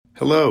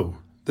Hello,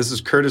 this is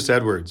Curtis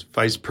Edwards,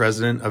 Vice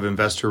President of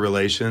Investor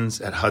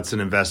Relations at Hudson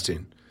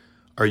Investing.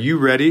 Are you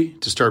ready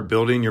to start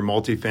building your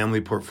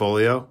multifamily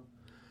portfolio?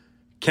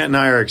 Kent and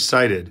I are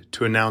excited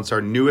to announce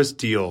our newest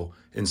deal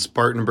in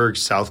Spartanburg,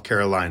 South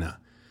Carolina.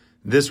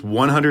 This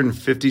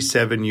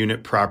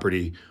 157-unit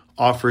property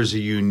offers a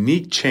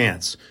unique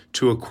chance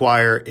to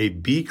acquire a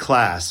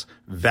B-class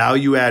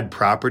value-add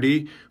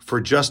property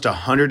for just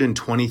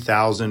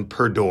 $120,000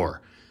 per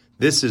door.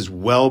 This is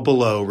well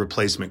below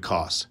replacement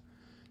cost.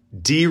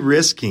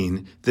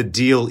 De-risking the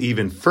deal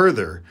even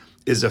further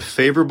is a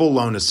favorable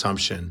loan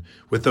assumption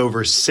with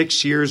over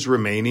 6 years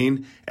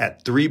remaining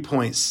at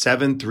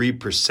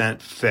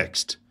 3.73%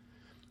 fixed.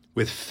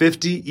 With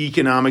 50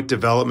 economic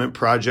development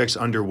projects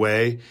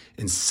underway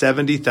and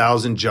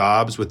 70,000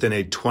 jobs within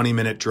a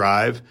 20-minute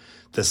drive,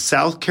 the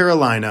South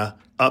Carolina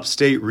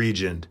upstate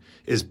region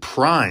is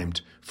primed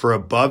for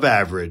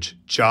above-average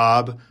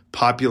job,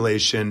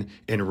 population,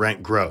 and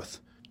rent growth.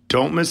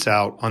 Don't miss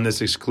out on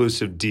this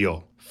exclusive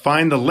deal.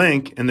 Find the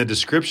link in the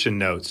description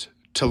notes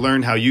to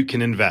learn how you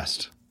can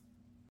invest.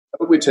 How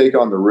would we take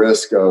on the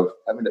risk of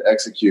having to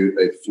execute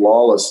a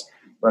flawless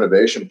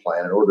renovation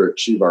plan in order to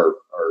achieve our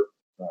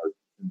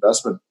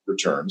investment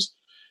returns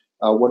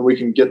when we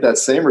can get that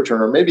same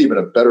return or maybe even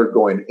a better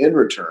going in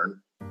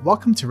return?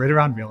 Welcome to Ritter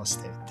on Real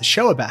Estate, the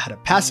show about how to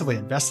passively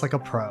invest like a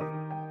pro.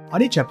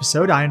 On each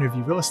episode, I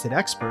interview real estate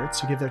experts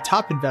who give their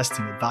top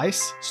investing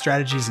advice,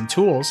 strategies, and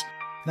tools,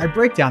 and I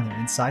break down their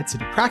insights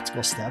into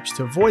practical steps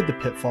to avoid the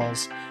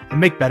pitfalls and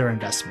make better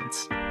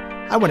investments.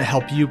 I want to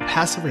help you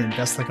passively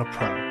invest like a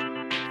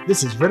pro.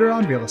 This is Ritter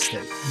on Real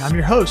Estate, and I'm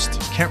your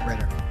host, Kent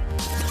Ritter.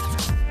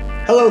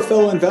 Hello,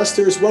 fellow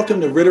investors. Welcome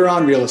to Ritter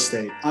on Real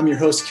Estate. I'm your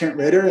host, Kent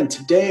Ritter, and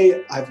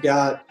today I've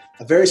got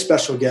a very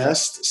special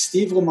guest,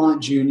 Steve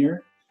Lamont Jr.,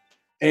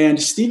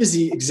 and Steve is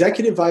the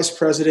Executive Vice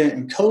President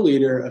and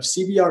co-leader of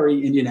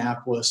CBRE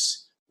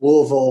Indianapolis,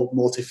 Louisville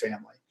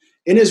Multifamily.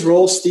 In his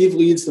role, Steve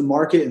leads the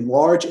market in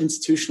large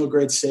institutional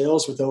grade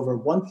sales with over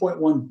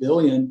 $1.1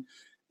 billion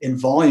in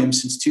volume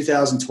since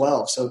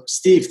 2012. So,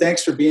 Steve,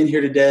 thanks for being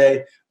here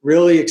today.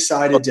 Really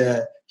excited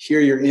to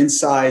hear your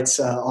insights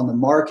on the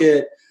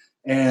market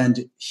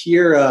and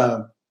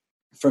hear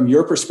from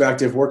your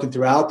perspective, working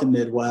throughout the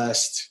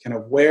Midwest, kind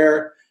of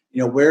where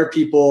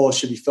people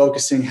should be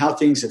focusing, how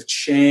things have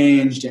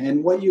changed,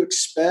 and what you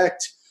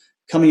expect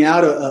coming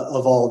out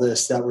of all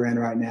this that we're in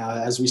right now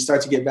as we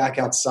start to get back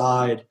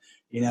outside.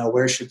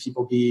 Where should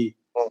people be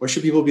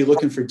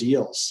looking for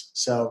deals?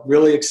 So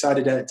really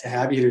excited to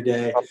have you here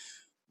today.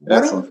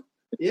 Why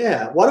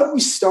don't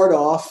we start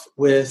off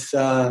with,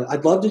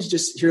 I'd love to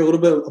just hear a little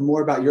bit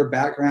more about your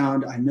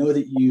background. I know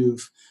that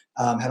you've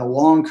had a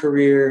long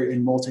career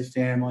in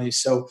multifamily.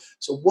 So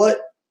what,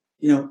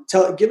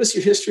 give us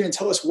your history and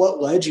tell us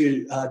what led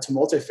you to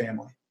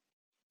multifamily.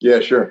 Yeah,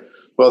 sure.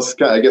 Well, it's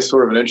I guess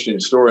sort of an interesting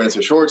story, and it's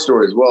a short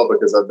story as well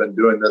because I've been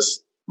doing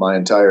this my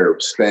entire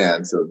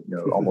span. So,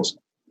 almost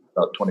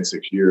about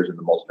 26 years in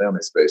the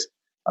multifamily space.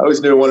 I always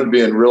knew I wanted to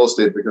be in real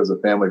estate because of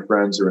family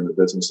friends who are in the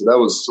business. So that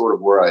was sort of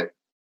where I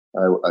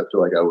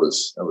feel like I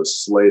was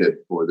slated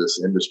for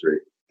this industry.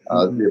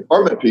 The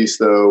apartment piece,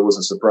 though, was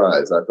a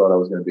surprise. I thought I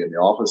was going to be in the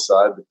office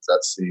side because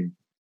that seemed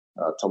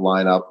to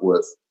line up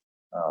with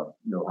how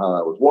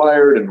I was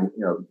wired and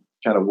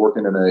kind of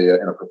working in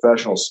a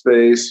professional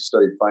space.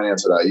 Studied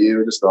finance at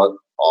IU. Just thought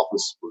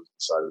office was the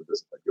side of the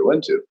business I'd go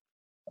into.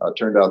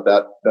 Turned out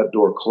that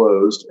door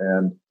closed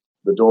and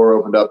the door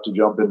opened up to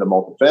jump into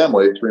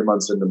multifamily 3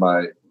 months into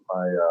my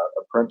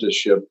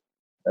apprenticeship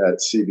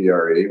at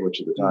CBRE, which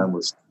at the time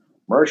was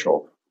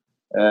commercial.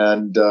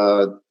 And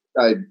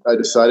I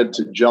decided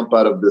to jump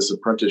out of this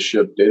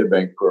apprenticeship data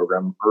bank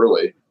program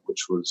early,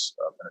 which was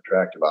an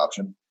attractive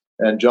option,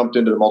 and jumped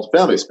into the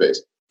multifamily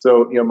space.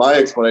 So, my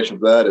explanation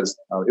for that is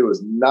it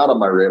was not on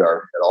my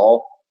radar at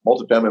all.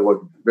 Multifamily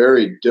looked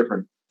very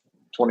different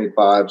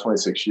 25,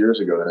 26 years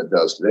ago than it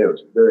does today. It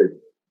was very,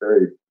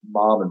 very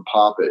mom and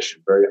pop-ish,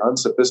 very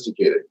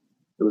unsophisticated.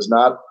 It was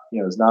not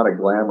a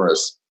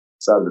glamorous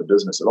side of the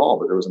business at all,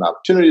 but there was an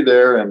opportunity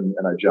there and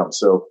I jumped.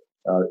 So,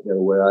 the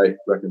way I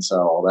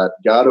reconcile all that,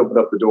 God opened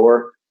up the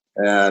door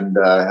and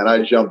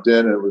I jumped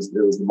in, and it was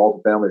the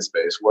multifamily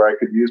space where I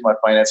could use my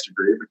finance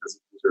degree because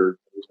it was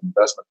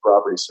investment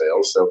property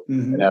sales. So,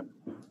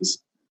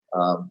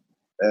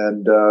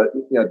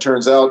 it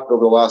turns out over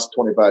the last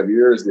 25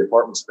 years, the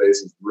apartment space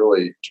has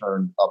really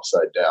turned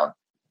upside down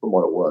from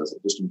what it was,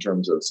 just in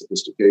terms of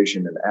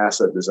sophistication and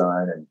asset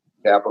design and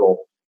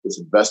capital that's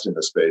invested in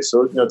the space.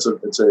 So, it's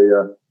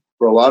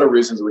for a lot of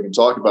reasons that we can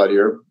talk about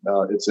here,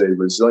 it's a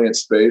resilient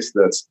space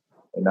that's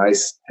a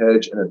nice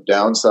hedge in a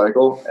down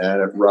cycle,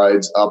 and it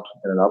rides up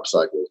in an up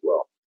cycle as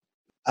well.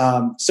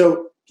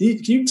 So can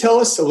you tell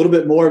us a little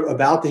bit more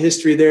about the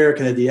history there,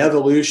 kind of the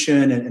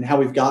evolution and how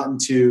we've gotten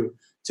to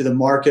the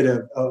market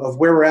of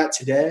where we're at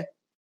today?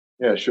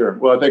 Yeah, sure.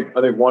 Well, I think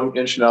one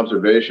interesting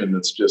observation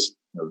that's just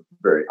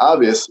very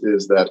obvious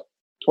is that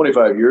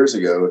 25 years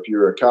ago, if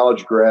you're a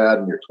college grad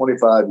and you're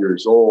 25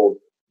 years old,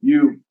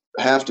 you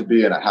have to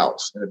be in a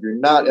house. And if you're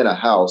not in a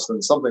house,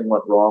 then something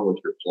went wrong with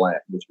your plan.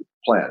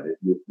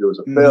 There was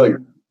a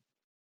failure.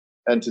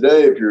 And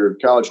today, if you're a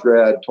college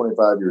grad,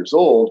 25 years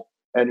old,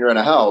 and you're in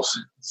a house,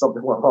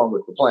 something went wrong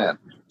with the plan.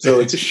 So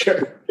it's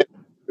sure.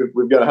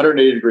 We've got a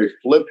 180-degree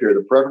flip here.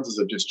 The preferences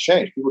have just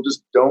changed. People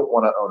just don't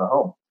want to own a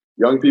home.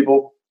 Young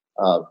people,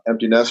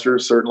 empty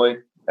nesters, certainly.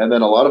 And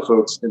then a lot of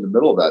folks in the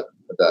middle of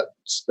that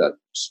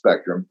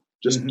spectrum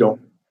just don't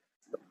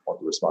want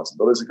the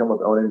responsibilities that come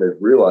with owning. They've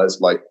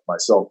realized, like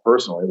myself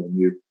personally, when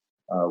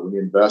you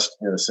invest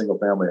in a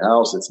single-family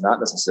house, it's not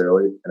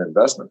necessarily an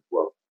investment.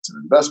 Well, it's an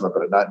investment,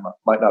 but it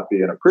might not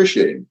be an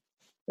appreciating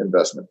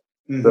investment.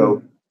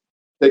 So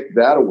take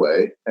that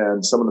away,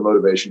 and some of the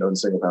motivation to own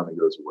single-family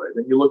goes away.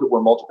 Then you look at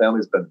where multifamily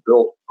has been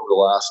built over the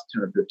last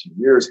 10 or 15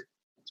 years.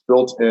 It's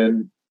built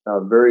in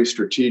very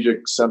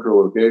strategic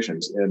central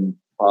locations, in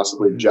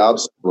possibly job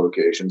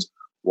locations,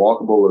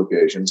 walkable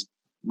locations,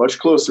 much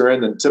closer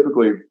in than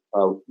typically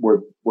where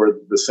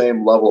the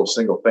same level of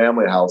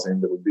single-family housing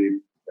that would be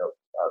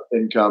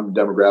income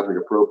demographic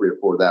appropriate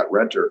for that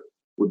renter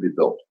would be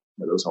built.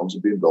 Those homes are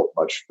being built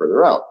much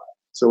further out.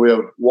 So we have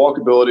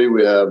walkability,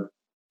 we have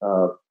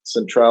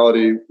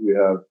centrality, we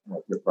have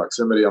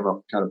proximity. I'm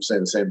kind of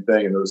saying the same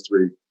thing in those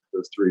three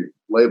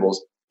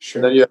labels. Sure.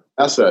 And then you have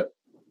asset,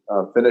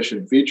 finish,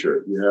 and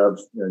feature. You have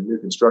new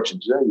construction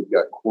today. You've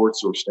got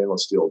quartz or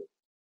stainless steel.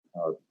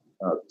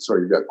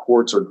 You've got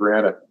quartz or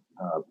granite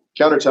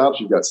countertops.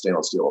 You've got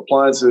stainless steel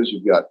appliances.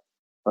 You've got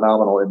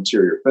phenomenal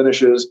interior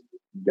finishes.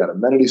 You've got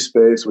amenity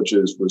space, which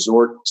is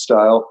resort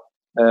style,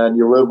 and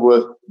you live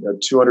with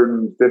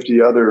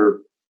 250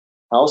 other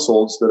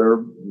households that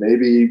are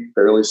maybe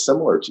fairly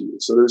similar to you.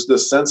 So there's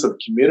this sense of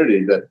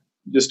community that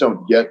you just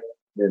don't get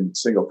in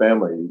single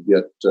family. You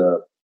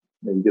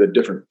get a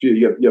different feel.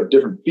 You have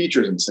different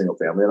features in single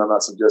family, and I'm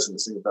not suggesting that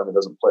single family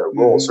doesn't play a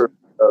role. Certainly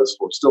it does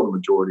for still the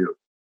majority of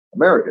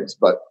Americans,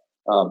 but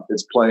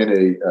it's playing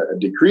a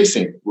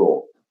decreasing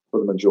role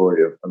for the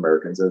majority of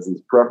Americans as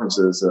these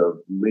preferences have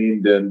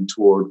leaned in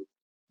toward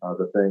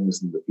the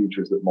things and the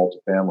features that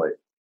multifamily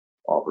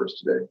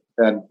offers today.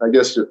 And I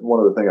guess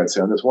one other thing I'd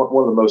say on this, one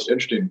of the most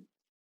interesting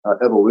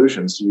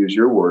evolutions, to use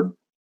your word,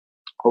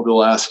 over the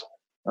last,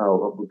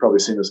 we've probably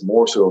seen this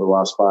more so over the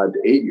last 5 to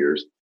 8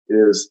 years,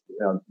 is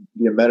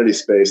the amenity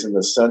space and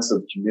the sense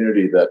of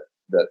community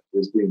that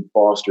is being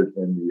fostered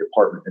in the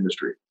apartment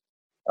industry.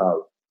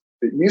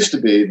 It used to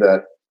be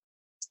that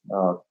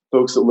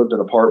folks that lived in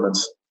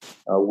apartments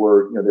they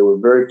were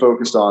very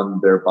focused on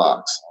their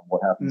box, on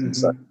what happens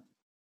inside.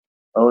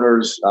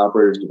 Owners,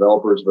 operators,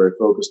 developers very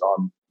focused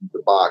on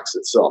the box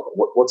itself.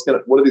 What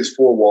do these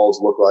four walls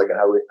look like, and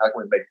how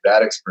can we make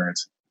that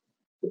experience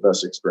the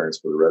best experience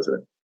for the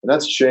resident? And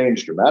that's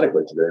changed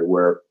dramatically today,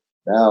 where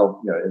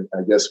now, and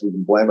I guess we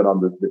can blame it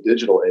on the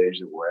digital age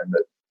that we're in,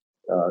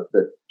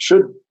 that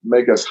should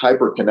make us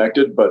hyper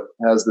connected, but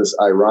has this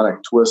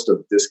ironic twist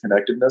of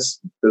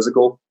disconnectedness,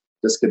 physical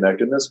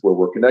disconnectedness, where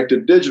we're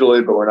connected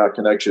digitally, but we're not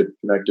connected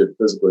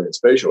physically and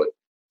spatially.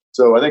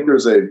 So I think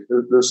there's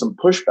some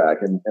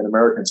pushback in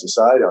American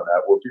society on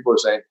that, where people are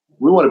saying,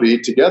 we want to be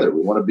together.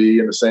 We want to be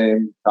in the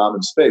same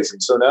common space.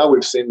 And so now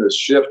we've seen this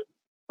shift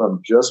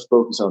from just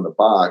focus on the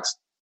box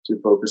to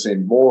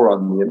focusing more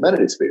on the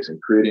amenity space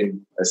and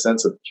creating a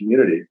sense of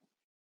community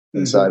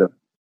inside of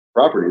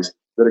properties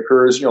that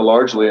occurs,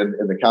 largely in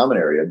the common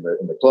area, in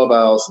the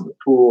clubhouse, in the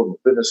pool, in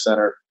the fitness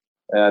center.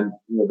 And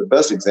the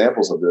best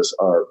examples of this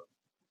are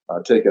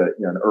take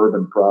an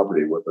urban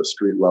property with a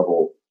street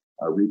level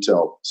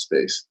retail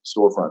space,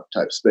 storefront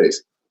type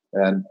space,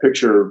 and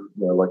picture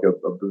like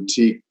a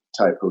boutique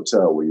type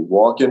hotel where you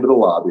walk into the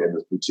lobby in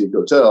this boutique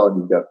hotel, and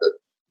you've got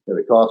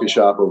the coffee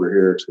shop over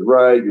here to the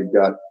right, you've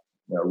got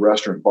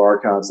restaurant bar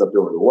concept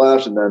over to the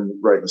left, and then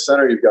right in the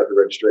center you've got the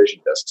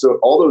registration desk. So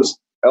all those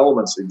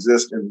elements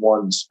exist in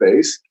one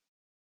space,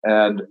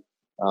 and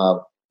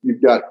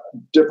you've got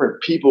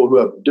different people who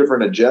have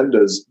different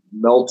agendas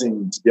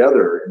melting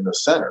together in the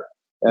center,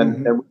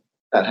 and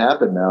that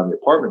happened now in the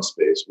apartment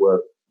space,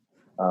 where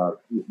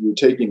you're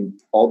taking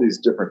all these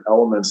different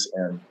elements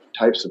and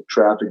types of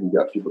traffic. You've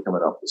got people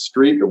coming off the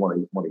street that want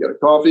to get a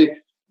coffee.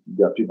 You've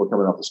got people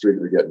coming off the street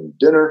that are getting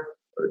dinner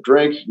or a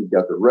drink. You've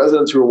got the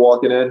residents who are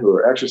walking in, who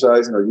are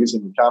exercising or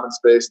using the common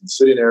space and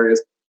sitting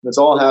areas. And it's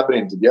all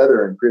happening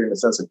together and creating a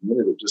sense of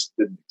community that just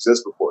didn't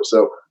exist before.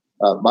 So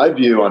my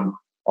view on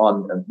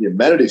the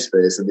amenity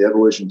space and the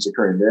evolution that's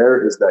occurring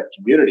there is that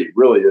community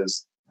really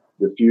is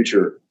the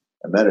future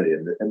amenity.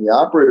 And the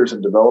operators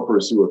and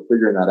developers who are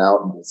figuring that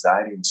out and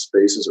designing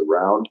spaces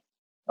around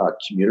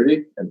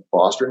community and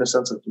fostering a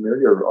sense of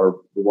community are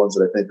the ones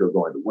that I think are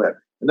going to win.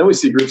 And then we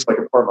see groups like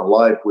Apartment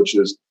Life, which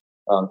is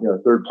a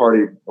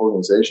third-party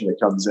organization that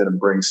comes in and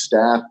brings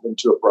staff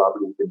into a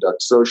property to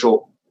conduct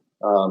social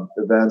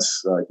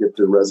events, get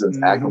the residents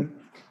active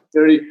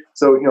community.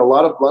 So a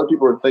lot of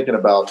people are thinking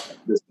about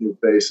this new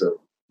face of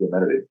the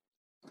amenity.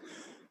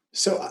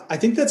 So I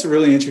think that's a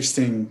really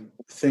interesting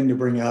thing to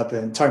bring up,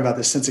 and talking about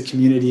the sense of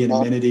community and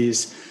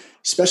amenities,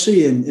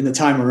 especially in the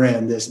time we're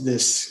in,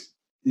 this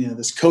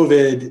this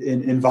COVID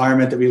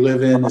environment that we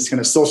live in, this kind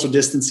of social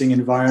distancing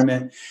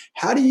environment.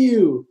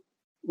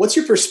 What's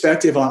your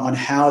perspective on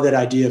how that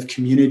idea of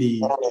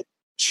community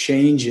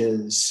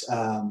changes,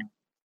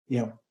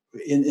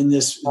 in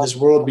this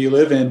world we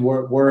live in,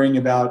 worrying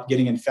about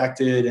getting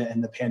infected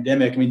and the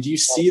pandemic? I mean, do you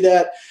see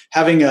that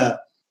having a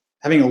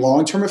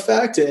long-term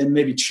effect and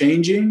maybe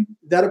changing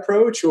that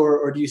approach,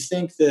 or do you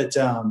think that,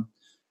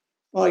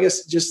 I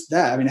guess just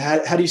that, I mean,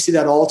 how do you see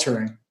that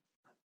altering?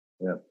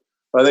 Yeah.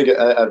 I think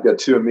I've got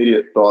two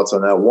immediate thoughts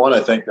on that. One, I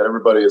think that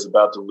everybody is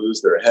about to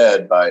lose their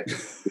head by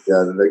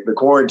the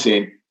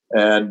quarantine.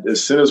 And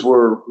as soon as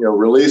we're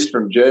released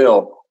from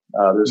jail,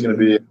 there's going to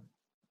be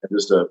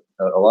just a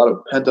lot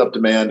of pent-up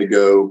demand to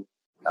go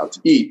out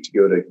to eat, to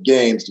go to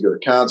games, to go to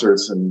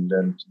concerts, and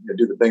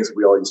do the things that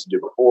we all used to do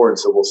before. And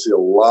so we'll see a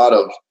lot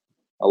of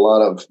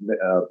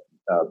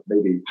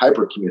maybe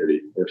hyper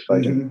community, if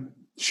I can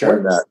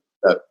coin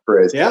that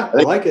phrase. Yeah,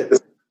 I like it. The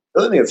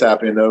other thing that's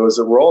happening though is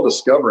that we're all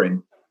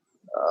discovering,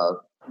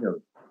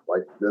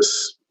 like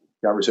this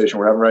conversation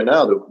we're having right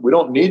now, that we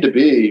don't need to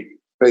be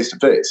face to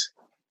face.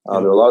 There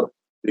are a lot of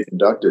things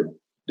conducted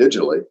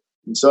digitally,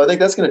 and so I think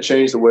that's going to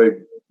change the way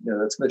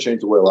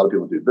a lot of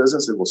people do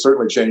business. It will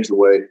certainly change the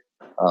way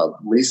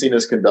leasing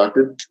is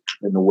conducted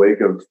in the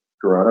wake of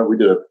Corona. We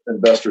did an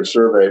investor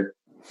survey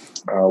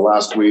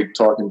last week,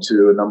 talking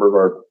to a number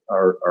of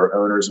our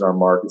owners in our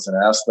markets,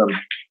 and asked them,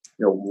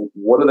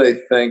 what do they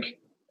think?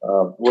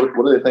 What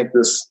do they think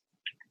this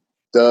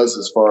does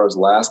as far as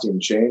lasting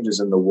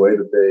changes in the way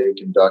that they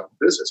conduct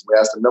business? We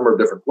asked a number of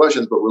different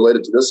questions, but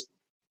related to this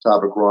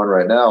topic we're on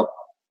right now,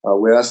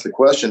 we asked the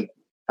question: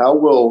 How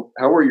will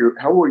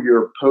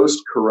your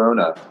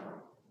post-Corona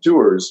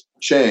tours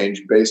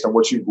change based on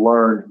what you've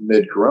learned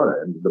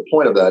mid-Corona? And the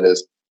point of that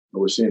is,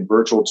 we're seeing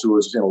virtual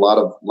tours, we're seeing a lot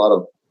of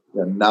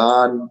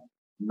non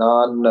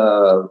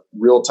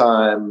real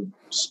time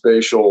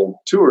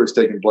spatial tours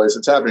taking place.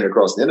 It's happening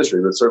across the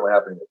industry, but it's certainly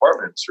happening in the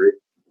apartment industry.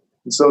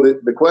 And so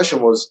the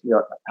question was,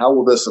 how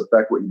will this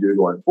affect what you do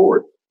going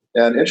forward?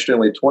 And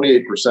interestingly,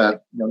 28%,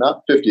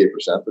 not 58%,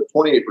 but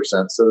 28%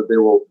 said that they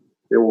will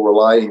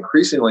rely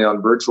increasingly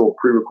on virtual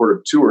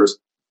pre-recorded tours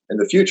in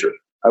the future.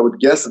 I would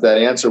guess that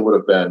answer would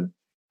have been,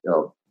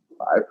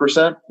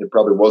 5%. It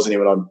probably wasn't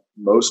even on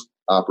most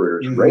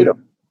operators' radar,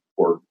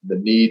 or the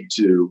need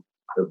to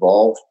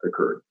evolve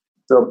occurred.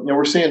 So,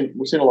 we're seeing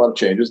a lot of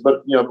changes,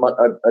 but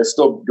I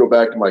still go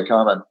back to my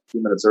comment a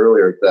few minutes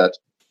earlier that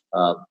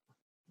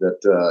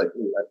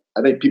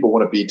I think people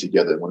want to be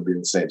together, want to be in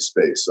the same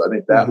space. So I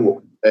think that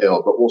will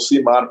fail, but we'll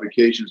see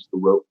modifications to the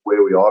way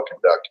we all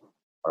conduct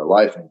our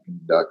life and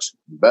conduct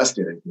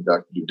investing and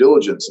conduct due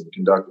diligence and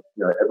conduct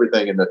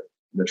everything in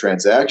the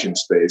transaction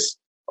space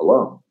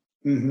alone,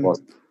 plus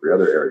every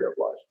other area of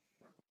life.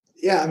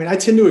 Yeah, I mean, I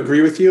tend to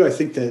agree with you. I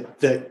think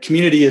that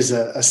community is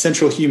a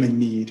central human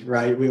need,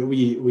 right?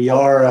 We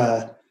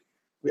are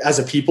as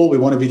a people, we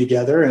want to be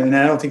together, and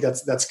I don't think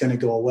that's going to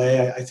go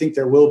away. I think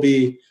there will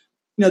be,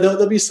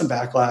 there'll be some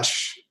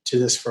backlash to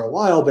this for a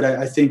while, but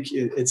I think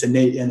it's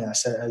innate in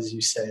us, as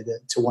you say,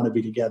 that to want to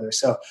be together.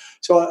 So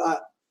I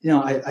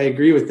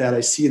agree with that. I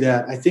see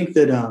that. I think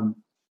that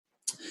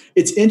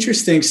it's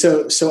interesting.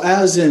 So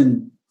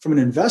from an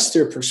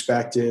investor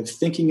perspective,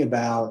 thinking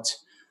about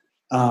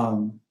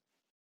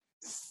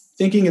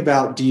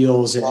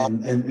deals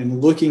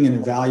and looking and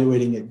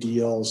evaluating at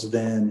deals,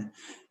 then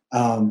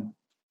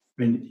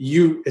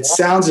it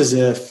sounds as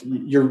if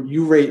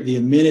you rate the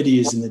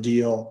amenities in the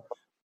deal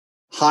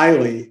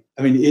highly.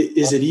 I mean,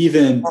 is it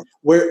even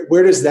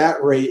where does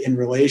that rate in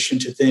relation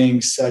to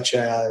things such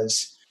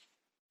as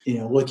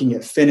looking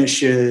at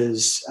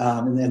finishes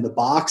and then the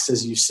box,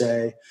 as you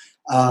say,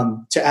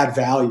 to add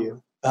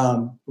value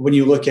when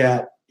you look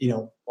at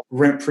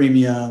rent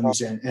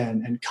premiums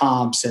and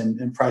comps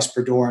and price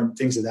per door and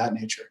things of that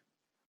nature?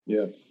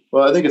 Yeah,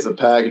 well, I think it's a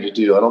package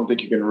deal. I don't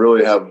think you can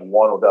really have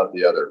one without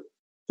the other.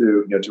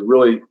 To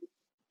really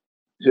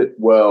hit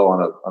well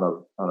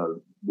on a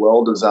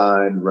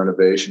well-designed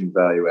renovation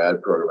value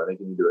add program, I think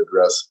you need to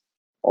address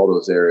all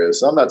those areas.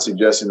 So I'm not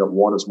suggesting that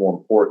one is more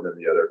important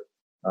than the other.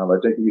 I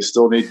think you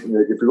still need, if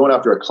you're going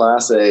after a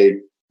Class A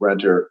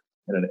renter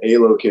in an A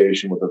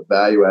location with a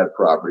value add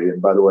property,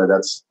 and by the way,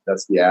 that's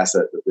the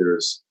asset that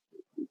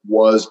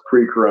was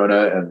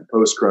pre-Corona and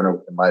post-Corona,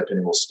 in my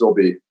opinion, will still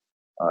be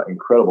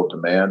incredible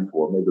demand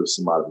for. Maybe there's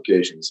some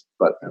modifications,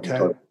 but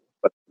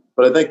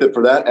I think that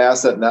for that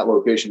asset in that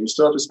location, you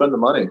still have to spend the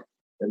money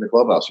in the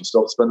clubhouse. You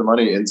still have to spend the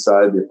money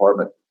inside the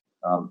apartment,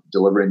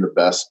 delivering the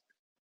best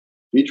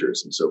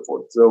features and so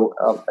forth. So,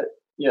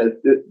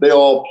 they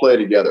all play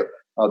together.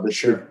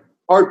 The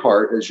hard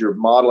part is you're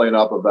modeling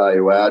up a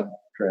value add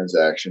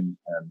transaction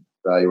and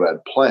value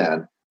add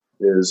plan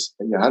is,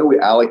 how do we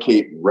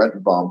allocate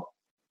rent bump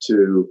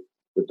to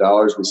the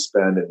dollars we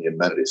spend in the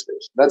amenity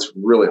space? That's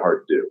really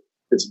hard to do.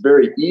 It's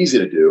very easy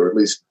to do, or at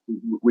least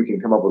we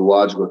can come up with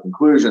logical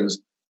conclusions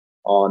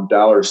on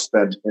dollars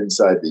spent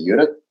inside the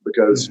unit,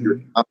 because you're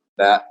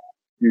that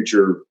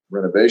future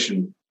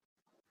renovation,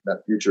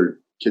 that future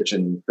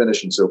kitchen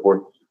finish and so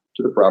forth,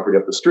 to the property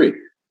up the street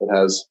that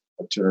has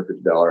a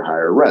 $250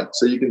 higher rent.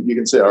 So you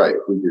can say, all right,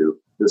 if we do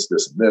this,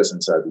 this, and this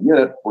inside the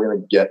unit, we're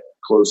going to get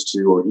close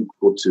to or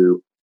equal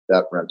to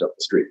that rent up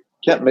the street.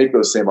 Can't make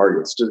those same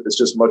arguments. It's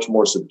just much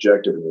more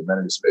subjective in the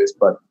amenity space,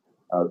 but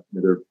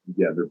they're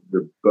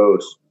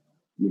both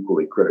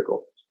equally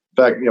critical.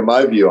 In fact,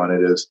 my view on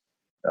it is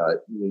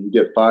you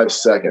get 5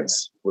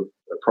 seconds with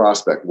a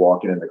prospect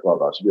walking in the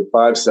clubhouse. You get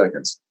 5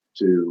 seconds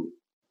to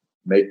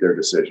make their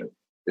decision.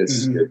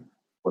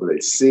 What are they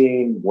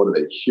seeing? What are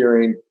they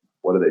hearing?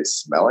 What are they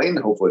smelling?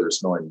 Hopefully they're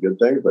smelling good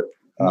things, but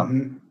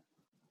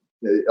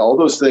all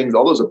those things,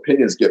 all those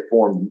opinions get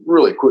formed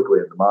really quickly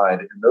in the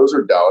mind, and those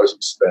are dollars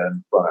you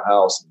spend front of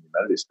house in the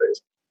amenity space.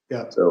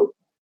 Yeah. So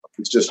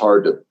it's just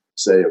hard to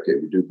say, okay,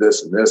 we do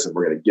this and this, and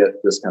we're going to get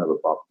this kind of a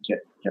bump. You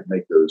can't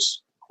make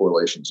those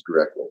correlations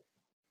directly.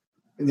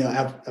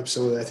 Yeah,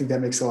 absolutely. I think that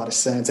makes a lot of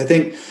sense. I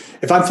think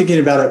if I'm thinking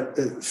about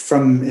it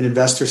from an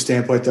investor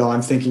standpoint, though,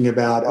 I'm thinking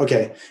about,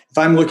 okay, if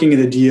I'm looking at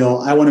a deal,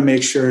 I want to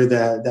make sure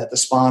that the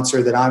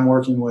sponsor that I'm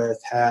working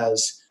with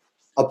has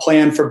a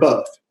plan for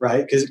both,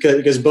 right?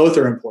 Because both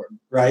are important,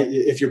 right?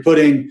 If you're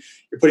putting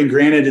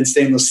granite and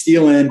stainless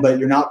steel in, but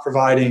you're not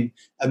providing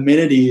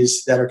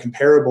amenities that are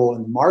comparable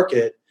in the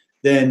market,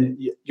 then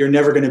you're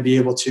never going to be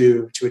able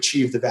to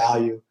achieve the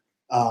value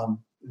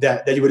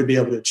that you would be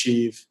able to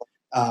achieve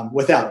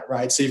without it,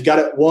 right? So you've got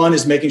it. One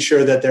is making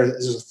sure that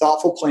there's a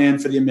thoughtful plan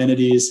for the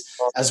amenities,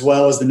 as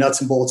well as the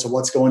nuts and bolts of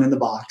what's going in the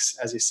box,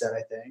 as you said,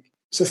 I think.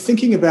 So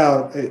thinking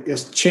about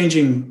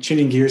changing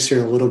gears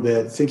here a little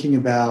bit, thinking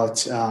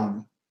about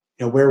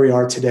where we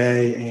are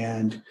today,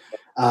 and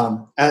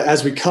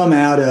as we come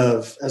out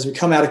of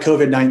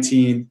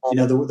COVID-19,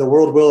 the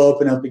world will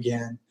open up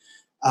again.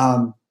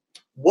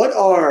 What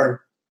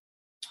are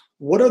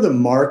the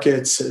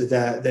markets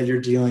that you're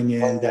dealing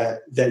in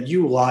that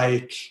you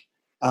like?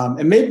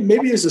 And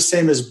maybe it's the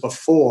same as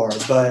before,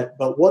 but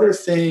what are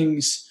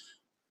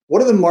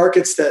the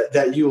markets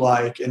that you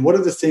like, and what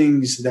are the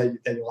things that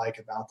you like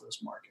about those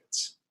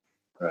markets?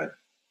 Right.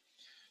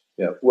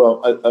 Yeah.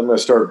 Well, I'm going to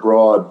start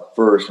broad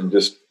first and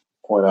just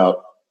point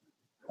out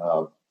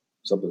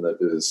something that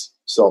is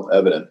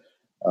self-evident.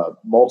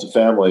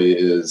 Multifamily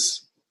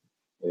is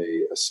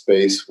a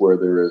space where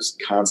there is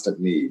constant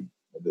need.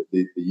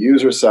 The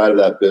user side of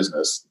that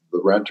business,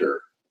 the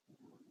renter,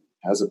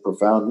 has a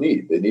profound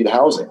need. They need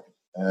housing.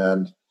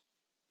 And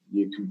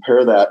you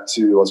compare that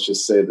to, let's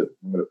just say that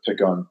I'm going to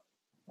pick on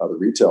the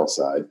retail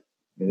side.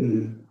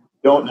 You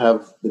don't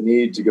have the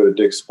need to go to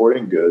Dick's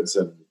Sporting Goods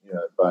and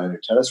buy a new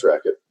tennis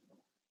racket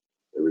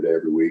every day,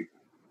 every week,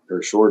 pair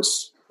of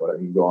shorts, whatever,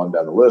 you can go on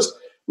down the list.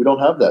 We don't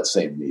have that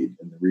same need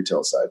in the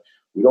retail side.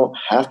 We don't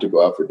have to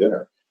go out for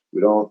dinner.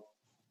 We don't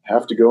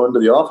have to go into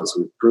the office.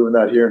 We've proven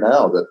that here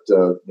now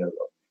that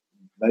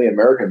many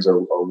Americans are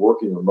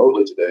working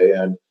remotely today,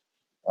 and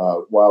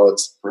while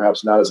it's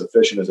perhaps not as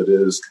efficient as it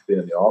is being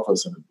in the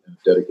office in a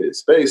dedicated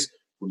space,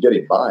 we're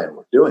getting by and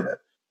we're doing it.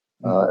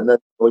 And then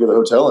look at the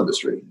hotel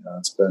industry.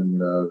 It's been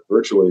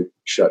virtually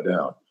shut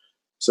down.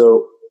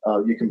 So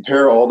you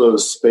compare all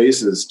those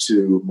spaces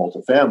to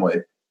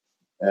multifamily,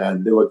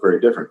 and they look very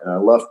different. And I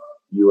left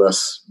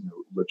U.S.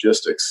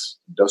 logistics,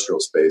 industrial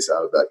space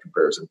out of that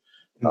comparison.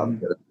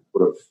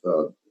 Sort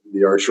of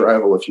the arch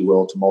rival, if you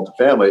will, to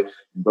multifamily.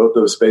 And both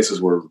those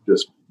spaces were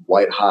just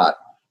white hot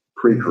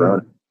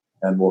pre-corona.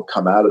 And will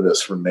come out of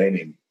this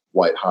remaining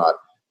white hot,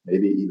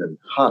 maybe even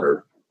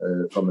hotter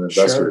from an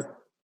investor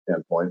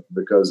standpoint,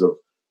 because of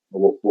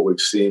what we've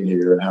seen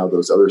here and how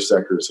those other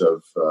sectors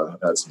have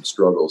had some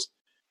struggles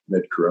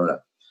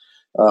mid-corona.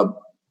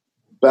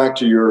 Back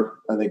to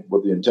I think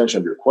what the intention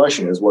of your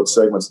question is, what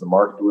segments of the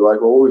market do we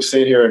like? Well, what we've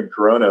seen here in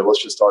corona,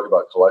 let's just talk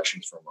about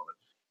collections for a moment.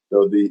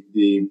 So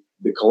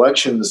the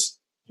collections,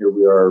 here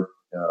we are,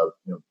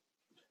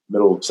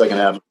 second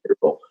half of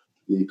April.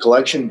 The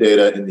collection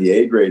data in the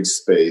A-grade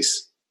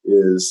space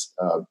is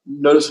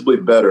noticeably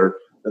better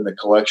than the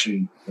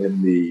collection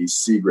in the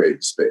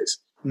C-grade space.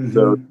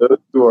 So those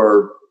who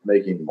are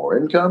making more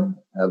income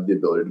have the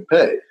ability to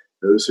pay.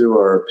 Those who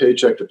are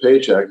paycheck to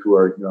paycheck, who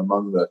are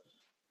among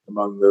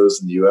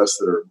those in the U.S.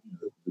 that are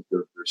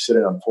they're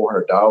sitting on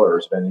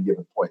 $400 at any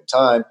given point in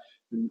time,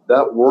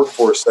 that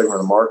workforce segment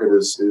of the market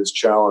is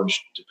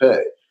challenged to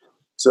pay.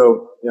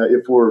 So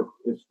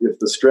if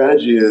the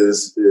strategy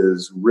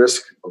is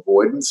risk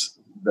avoidance,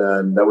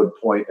 then that would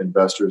point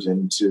investors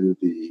into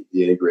the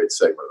A-grade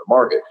segment of the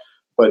market.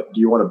 But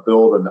do you want to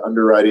build an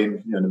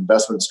underwriting an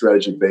investment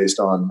strategy based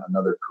on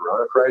another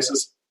corona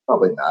crisis?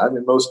 Probably not. I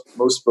mean, most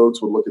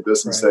folks would look at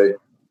this and say,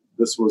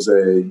 this was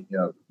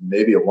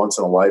maybe a once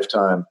in a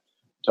lifetime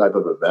type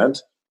of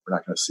event. We're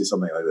not going to see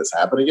something like this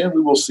happen again.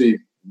 We will see,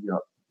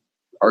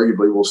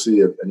 arguably we'll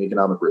see an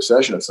economic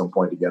recession at some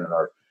point again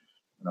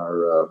in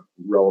our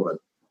relevant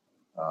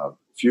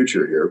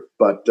future here.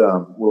 But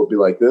will it be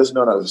like this?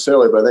 No, not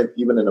necessarily. But I think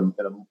even in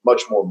a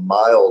much more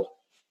mild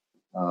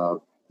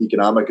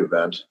economic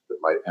event that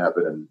might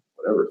happen in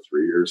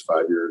 3 years,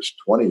 5 years,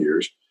 20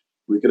 years,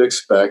 we could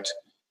expect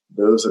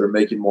those that are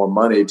making more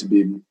money to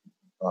be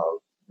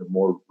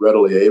more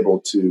readily able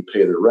to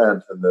pay their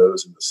rent than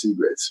those in the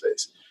C-grade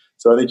space.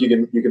 So I think you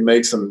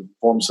can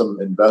form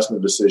some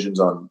investment decisions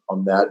on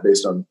that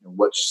based on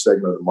which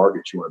segment of the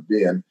market you want to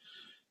be in.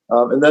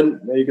 And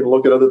then you can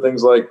look at other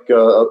things like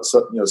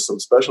some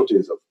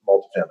specialties of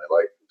multifamily,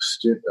 like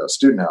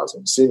student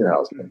housing, senior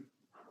housing.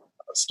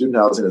 Student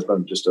housing has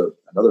been just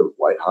another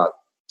white hot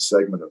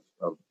segment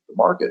of the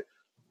market,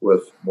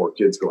 with more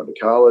kids going to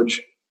college,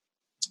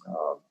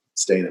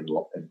 staying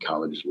in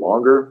college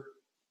longer,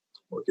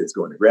 more kids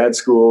going to grad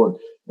school,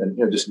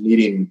 and just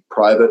needing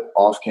private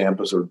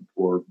off-campus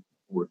or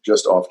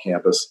just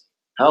off-campus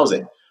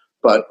housing.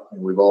 But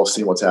we've all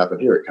seen what's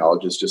happened here at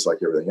colleges, just like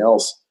everything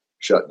else,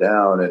 shut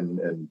down.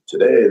 And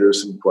today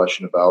there's some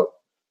question about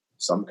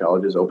some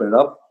colleges opening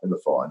up in the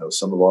fall. I know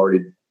some have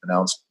already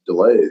announced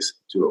delays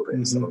to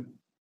opening. Some of the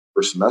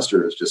first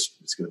semester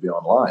it's going to be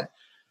online.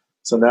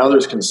 So now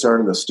there's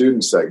concern in the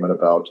student segment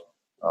about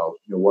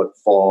what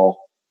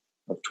fall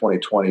of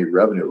 2020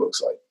 revenue looks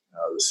like.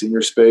 The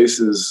senior space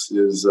has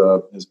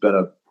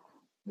been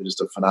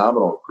just a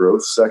phenomenal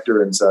growth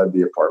sector inside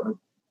the apartment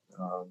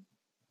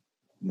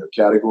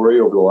category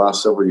over the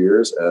last several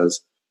years,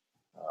 as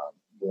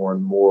more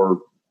and more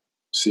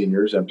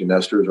seniors, empty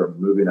nesters, are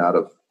moving out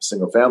of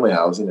single-family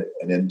housing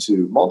and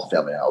into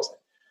multifamily housing.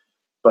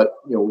 But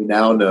we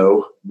now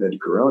know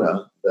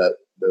mid-corona that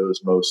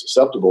those most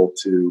susceptible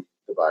to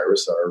the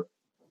virus are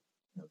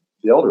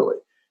the elderly.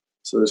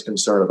 So there's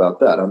concern about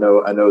that. I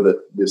know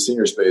that the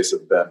senior space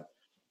have been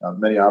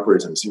many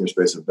operators in the senior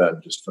space have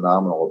been just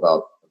phenomenal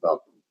about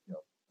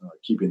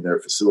keeping their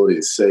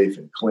facilities safe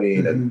and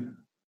clean and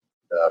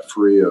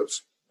free of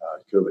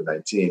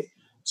COVID-19.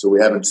 So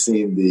we haven't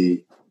seen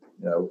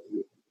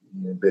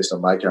based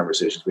on my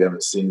conversations, we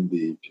haven't seen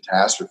the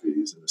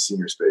catastrophes in the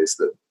senior space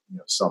that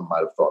some might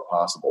have thought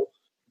possible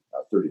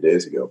 30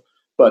 days ago.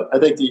 But I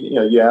think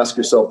you ask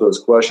yourself those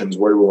questions: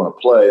 where do we want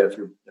to play? If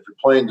you're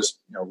playing just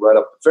right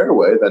up the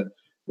fairway, then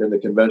you're in the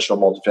conventional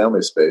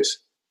multifamily space,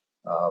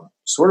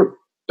 sort of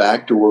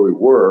back to where we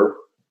were,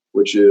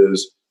 which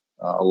is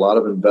a lot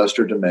of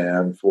investor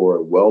demand for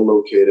a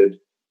well-located,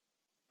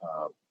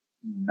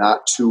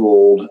 not too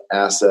old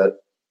asset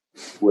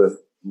with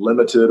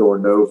limited or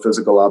no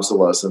physical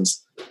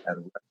obsolescence,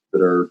 and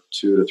that are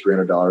 $200 to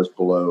 $300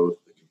 below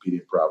the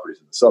competing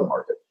properties in the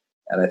submarket.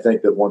 And I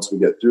think that once we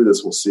get through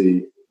this, we'll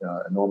see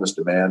enormous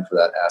demand for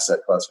that asset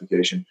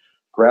classification,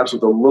 perhaps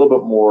with a little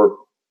bit more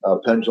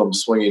pendulum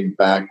swinging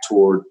back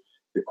toward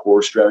the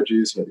core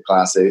strategies, the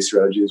Class A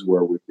strategies,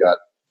 where we've got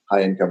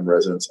high-income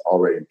residents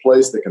already in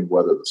place that can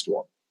weather the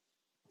storm.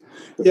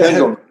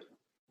 Go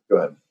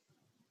ahead.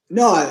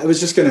 No, I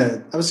was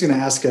gonna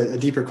ask a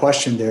deeper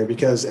question there,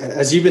 because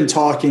as you've been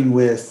talking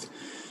with,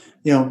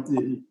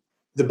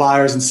 the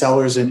buyers and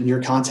sellers and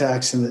your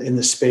contacts in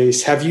the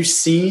space, have you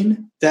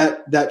seen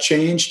that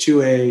change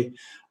to a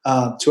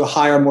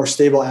higher, more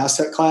stable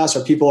asset class?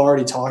 Are people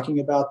already talking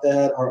about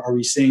that? Or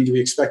do we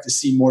expect to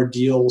see more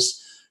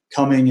deals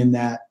coming in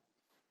that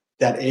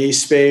A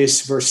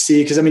space versus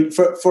C? Because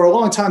for a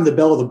long time, the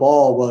belle of the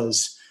ball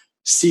was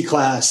C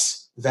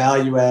class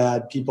value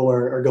add. People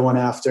are going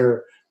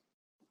after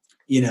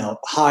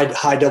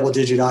high double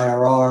digit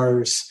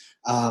IRRs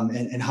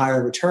and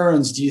higher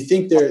returns. Do you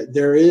think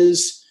there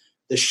is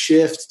the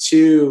shift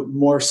to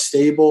more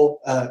stable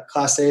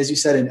Class A, as you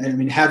said?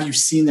 And have you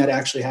seen that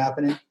actually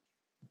happening?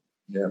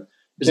 Yeah,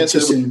 can't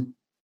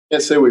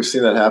say we've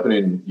seen that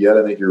happening yet.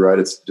 I think you're right;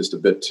 it's just a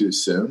bit too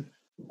soon.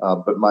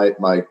 But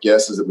my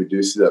guess is that we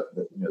do see that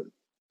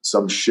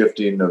some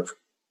shifting of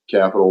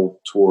capital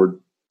toward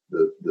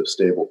the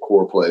stable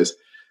core plays.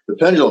 The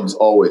pendulum's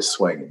always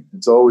swinging.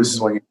 It's always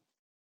swinging.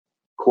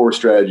 Core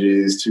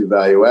strategies to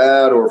value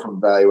add, or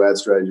from value add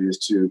strategies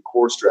to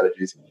core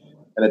strategies,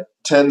 and it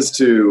tends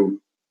to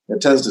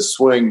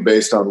swing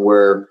based on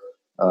where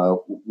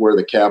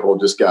the capital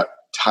just got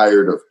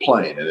tired of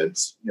playing, and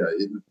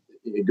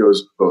it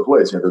goes both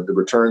ways. The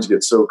returns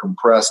get so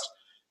compressed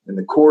in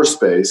the core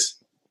space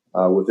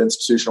with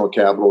institutional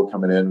capital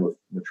coming in with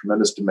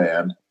tremendous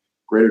demand,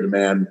 greater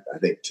demand. I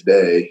think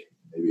today,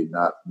 maybe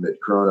not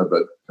mid-corona,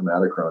 but coming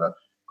out of corona,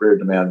 greater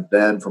demand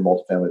then for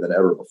multifamily than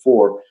ever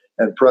before,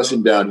 and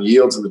pressing down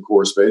yields in the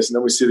core space. And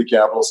then we see the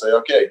capital say,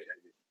 okay,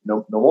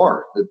 no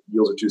more. The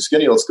yields are too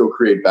skinny. Let's go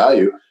create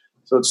value.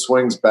 So it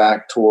swings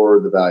back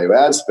toward the value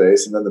add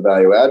space, and then the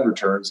value add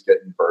returns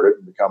get inverted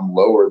and become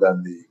lower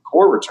than the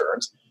core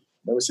returns.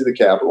 And then we see the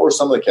capital, or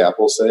some of the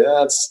capital, say,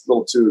 that's a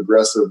little too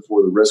aggressive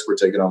for the risk we're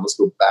taking on. Let's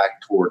go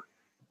back toward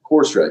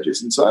core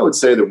strategies. And so I would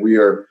say that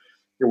we're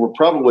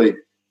probably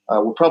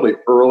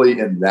early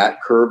in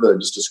that curve that I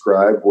just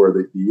described, where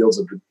the yields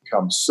have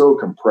become so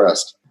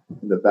compressed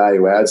in the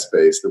value add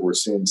space that we're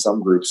seeing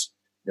some groups,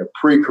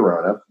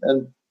 pre-corona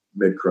and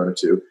mid-corona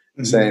too,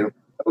 saying,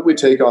 how would we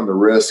take on the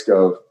risk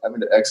of having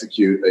to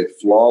execute a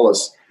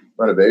flawless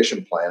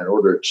renovation plan in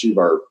order to achieve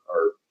our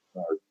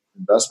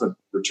investment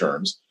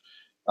returns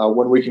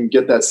when we can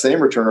get that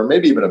same return, or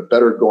maybe even a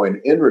better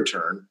going in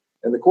return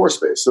in the core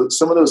space? So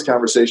some of those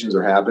conversations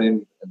have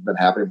been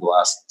happening for the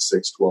last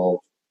 6, 12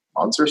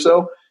 months or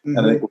so. And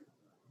I think we'll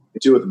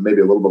do with maybe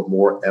a little bit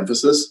more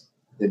emphasis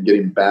in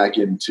getting back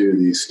into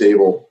the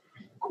stable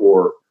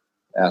core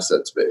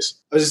asset space.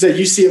 I was going to say,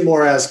 you see it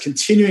more as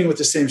continuing with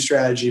the same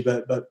strategy,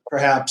 but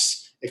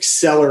perhaps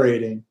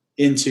accelerating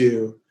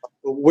into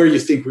where you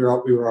think we were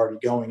already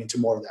going into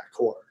more of that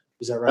core.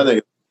 Is that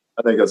right?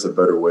 I think that's a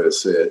better way to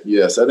say it.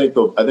 Yes, I think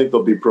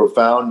there'll be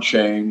profound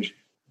change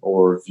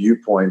or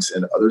viewpoints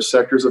in other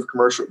sectors of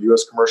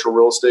U.S. commercial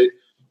real estate,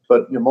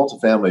 but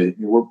multifamily,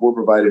 we're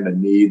providing a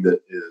need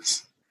that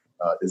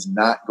is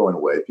not going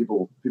away.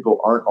 People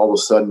aren't all of a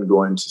sudden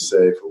going to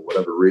say, for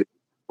whatever reason,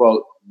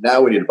 well,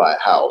 now we need to buy a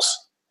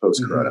house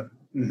post-corona.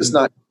 Mm-hmm. It's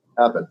not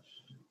going to happen.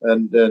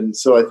 And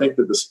so I think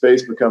that the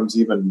space becomes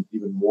even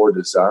more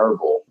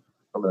desirable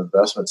from an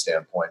investment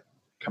standpoint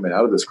coming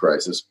out of this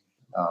crisis.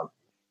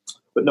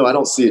 But no, I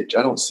don't see it.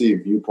 I don't see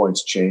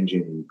viewpoints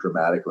changing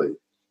dramatically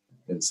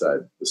inside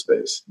the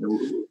space.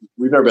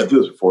 We've never been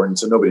through this before, and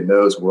so nobody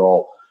knows. We're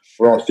all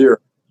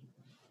theorists.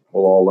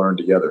 We'll all learn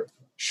together.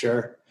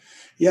 Sure.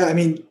 Yeah, I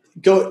mean,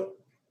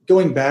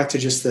 going back to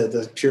just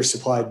the pure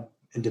supply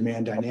and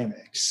demand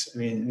dynamics. I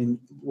mean,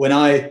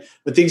 when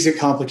things get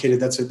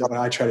complicated, that's what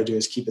I try to do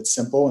is keep it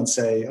simple and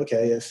say,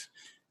 okay, if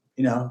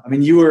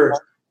you're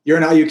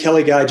an IU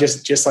Kelly guy,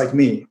 just like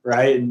me,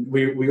 right? And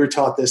we were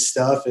taught this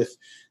stuff.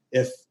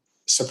 If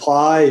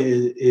supply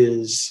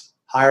is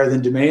higher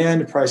than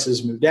demand,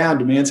 prices move down.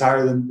 Demand's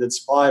higher than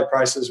supply,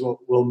 prices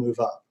will move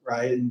up,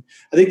 right? And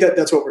I think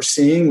that's what we're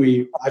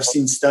seeing. I've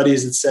seen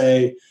studies that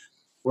say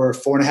we're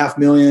 4.5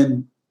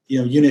 million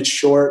units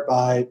short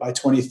by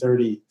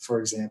 2030, for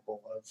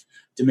example, of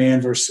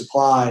demand versus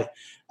supply.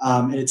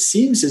 And it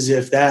seems as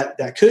if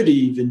that could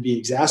even be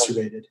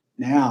exacerbated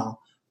now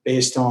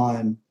based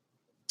on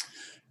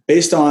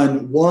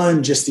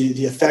one, just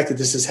the effect that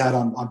this has had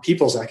on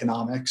people's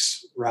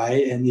economics,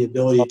 right, and the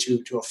ability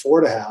to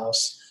afford a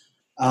house.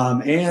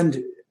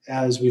 And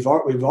as we've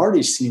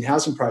already seen,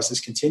 housing prices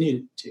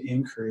continue to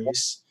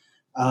increase,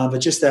 but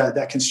just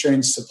that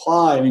constrained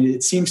supply. I mean,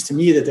 it seems to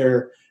me that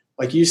there,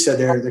 like you said,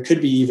 there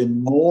could be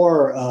even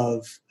more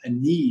of a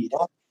need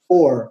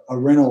for a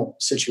rental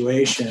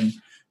situation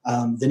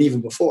than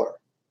even before.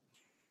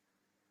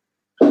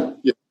 Yeah,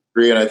 I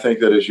agree, and I think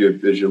that as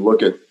you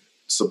look at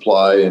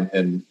supply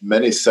in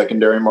many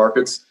secondary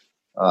markets,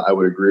 I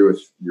would agree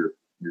with your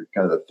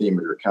kind of the theme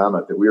of your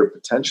comment that we are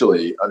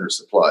potentially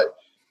undersupplied.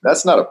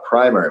 That's not a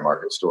primary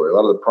market story. A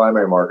lot of the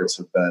primary markets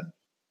have been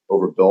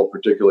overbuilt,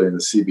 particularly in the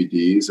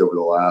CBDs over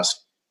the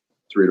last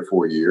 3 to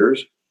 4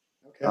 years.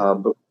 Okay.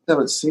 But we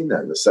haven't seen that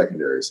in the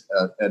secondaries.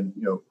 And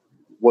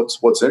what's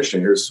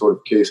interesting, here's sort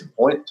of case in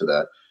point to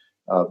that.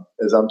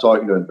 As I'm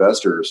talking to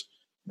investors,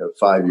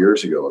 5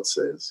 years ago, let's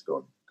say, it's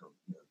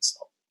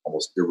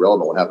almost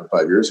irrelevant what happened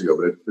 5 years ago,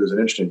 but there's an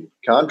interesting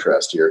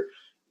contrast here.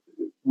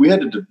 We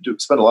had to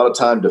spend a lot of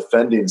time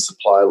defending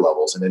supply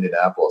levels in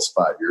Indianapolis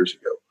 5 years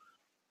ago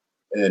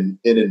and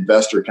in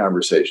investor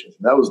conversations.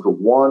 And that was the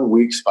one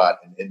weak spot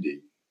in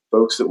Indy.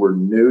 Folks that were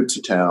new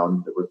to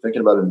town, that were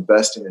thinking about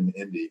investing in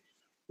Indy,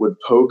 would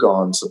poke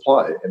on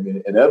supply. I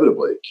mean,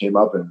 inevitably, it came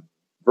up in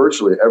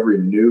virtually every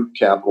new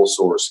capital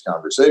source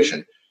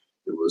conversation.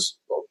 It was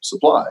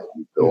supply.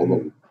 You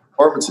build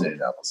apartments in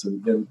Indianapolis.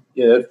 And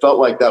it felt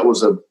like that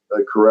was a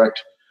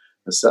correct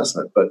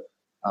assessment. But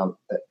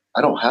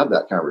I don't have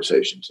that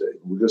conversation today.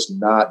 We're just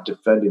not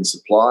defending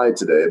supply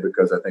today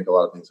because I think a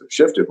lot of things have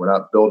shifted. We're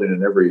not building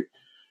in every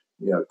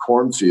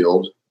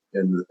cornfield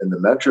in the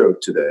metro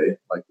today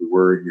like we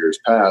were in years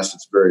past.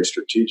 It's very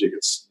strategic.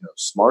 It's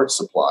smart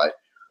supply.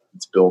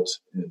 It's built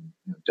in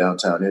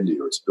downtown Indy,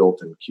 or it's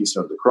built in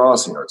Keystone to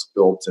Crossing, or it's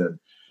built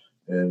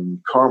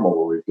in Carmel,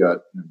 where we've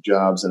got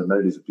jobs and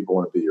amenities that people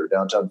want to be, or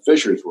downtown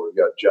Fishers, where we've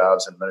got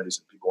jobs and amenities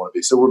that people want to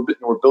be. So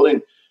we're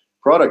building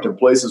product in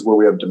places where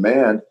we have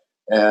demand,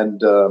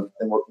 and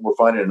we're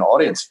finding an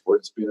audience for it.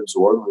 It's being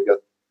absorbed, and we got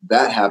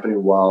that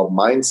happening while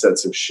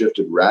mindsets have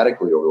shifted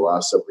radically over the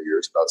last several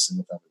years about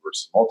single family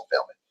versus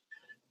multifamily.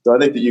 So I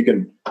think that you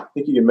can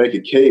make a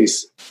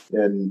case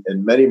in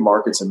many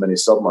markets and many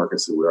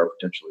submarkets that we are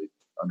potentially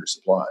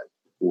undersupplied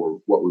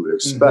for what we would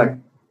expect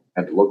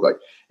and to look like.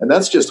 And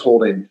that's just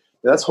holding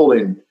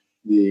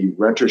the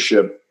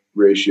rentership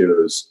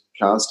ratios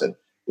constant.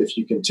 If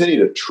you continue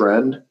to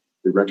trend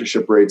the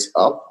rentership rates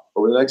up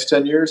over the next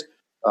 10 years,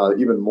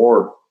 even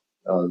more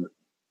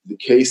the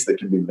case that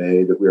can be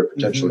made that we are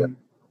potentially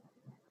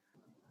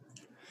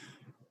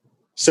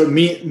So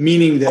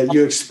meaning that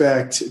you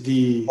expect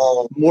the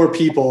more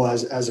people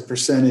as a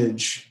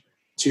percentage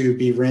to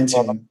be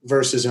renting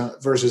versus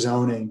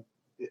owning,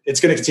 it's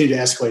going to continue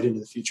to escalate into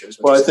the future.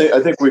 Well, I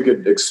think we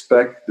could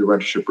expect the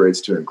rentership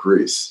rates to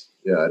increase.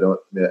 Yeah,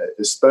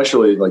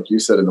 especially like you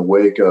said, in the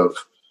wake of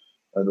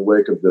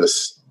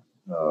this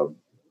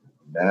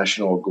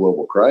national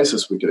global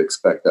crisis, we could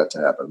expect that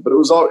to happen. But it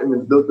was all. I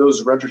mean,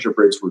 those rentership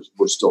rates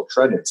were still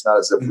trending. It's not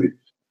as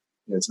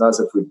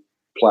if we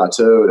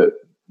plateaued at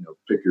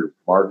pick your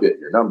market,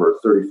 your number,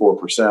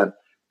 34%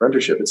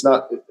 rentership. It's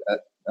not. I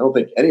don't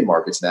think any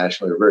markets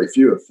nationally, or very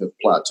few, have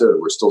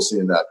plateaued. We're still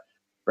seeing that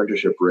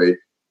rentership rate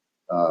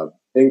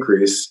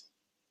increase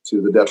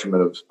to the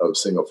detriment of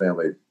single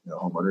family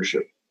home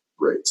ownership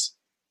rates.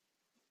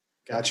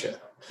 Gotcha.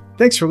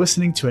 Thanks for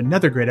listening to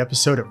another great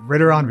episode of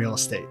Ritter on Real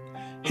Estate.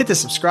 Hit the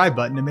subscribe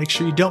button to make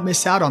sure you don't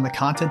miss out on the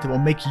content that will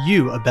make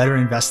you a better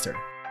investor.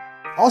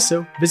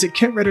 Also, visit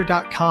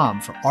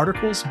KentRitter.com for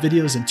articles,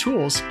 videos, and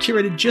tools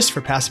curated just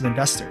for passive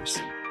investors.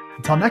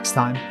 Until next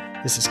time,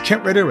 this is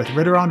Kent Ritter with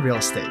Ritter on Real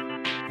Estate.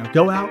 Now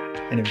go out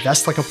and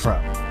invest like a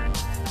pro.